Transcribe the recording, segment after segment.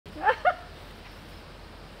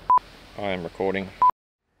I am recording.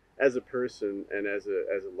 As a person and as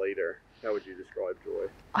a leader, how would you describe Joy?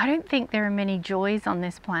 I don't think there are many joys on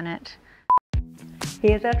this planet.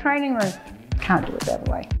 Here's our training room. Can't do it the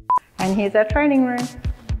other way. And here's our training room.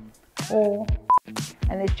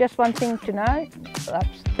 And there's just one thing to know.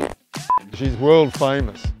 Oops. She's world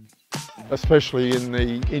famous, especially in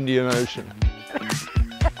the Indian Ocean.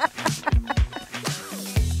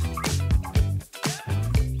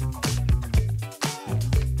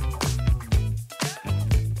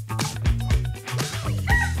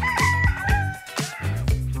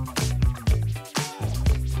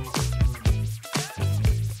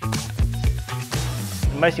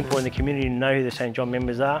 Most important, the community to know who the St John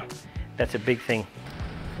members are. That's a big thing.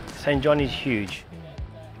 St John is huge.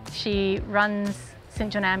 She runs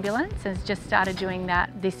St John Ambulance, has just started doing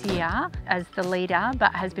that this year as the leader,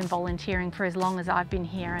 but has been volunteering for as long as I've been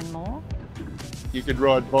here and more. You could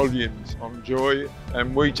write volumes on Joy,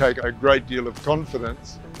 and we take a great deal of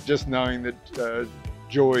confidence just knowing that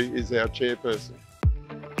Joy is our chairperson.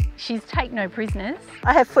 She's take no prisoners.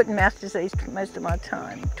 I have foot and mouth disease most of my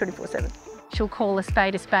time, 24/7. She'll call a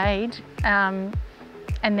spade, and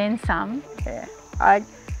then some. Yeah, I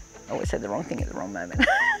always said the wrong thing at the wrong moment.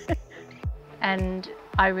 And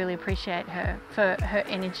I really appreciate her for her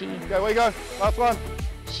energy. Okay, where you go? Last one.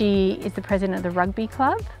 She is the president of the Rugby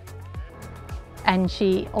Club, and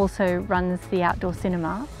she also runs the outdoor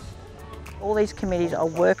cinema. All these committees I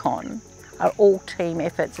work on are all team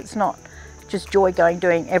efforts. It's not just Joy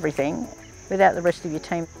doing everything. Without the rest of your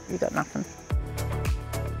team, you've got nothing.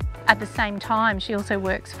 At the same time, she also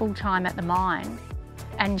works full-time at the mine,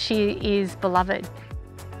 and she is beloved.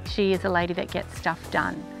 She is a lady that gets stuff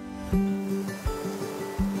done.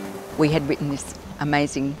 We had written this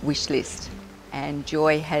amazing wish list, and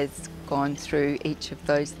Joy has gone through each of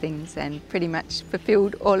those things and pretty much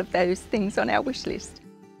fulfilled all of those things on our wish list.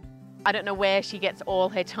 I don't know where she gets all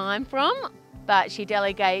her time from, but she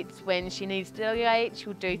delegates when she needs to delegate.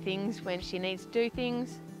 She'll do things when she needs to do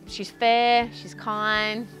things. She's fair, she's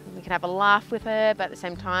kind, we can have a laugh with her, but at the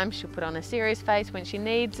same time she'll put on a serious face when she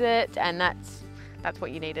needs it, and that's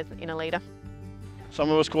what you need in a leader. Some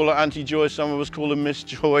of us call her Auntie Joy, some of us call her Miss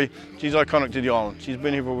Joy. She's iconic to the island. She's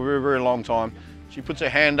been here for a very, very long time. She puts her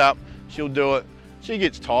hand up, she'll do it. She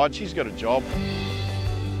gets tired, she's got a job.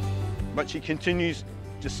 But she continues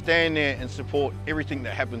to stand there and support everything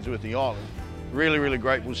that happens with the island. Really, really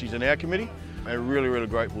grateful she's in our committee, and really, really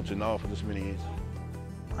grateful to know her for this many years.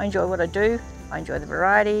 I enjoy what I do, I enjoy the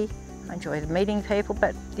variety, I enjoy the meeting people,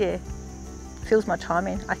 but yeah, fills my time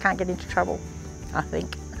in. I can't get into trouble, I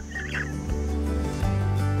think.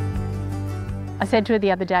 I said to her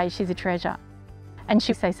the other day, she's a treasure, and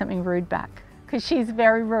she'll say something rude back, because she's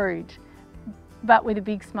very rude, but with a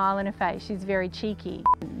big smile on her face. She's very cheeky.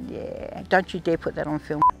 Yeah, don't you dare put that on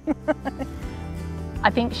film. I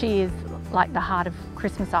think she is like the heart of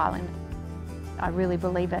Christmas Island. I really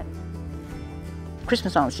believe it.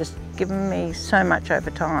 Christmas Island's just given me so much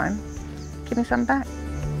over time. Give me some back.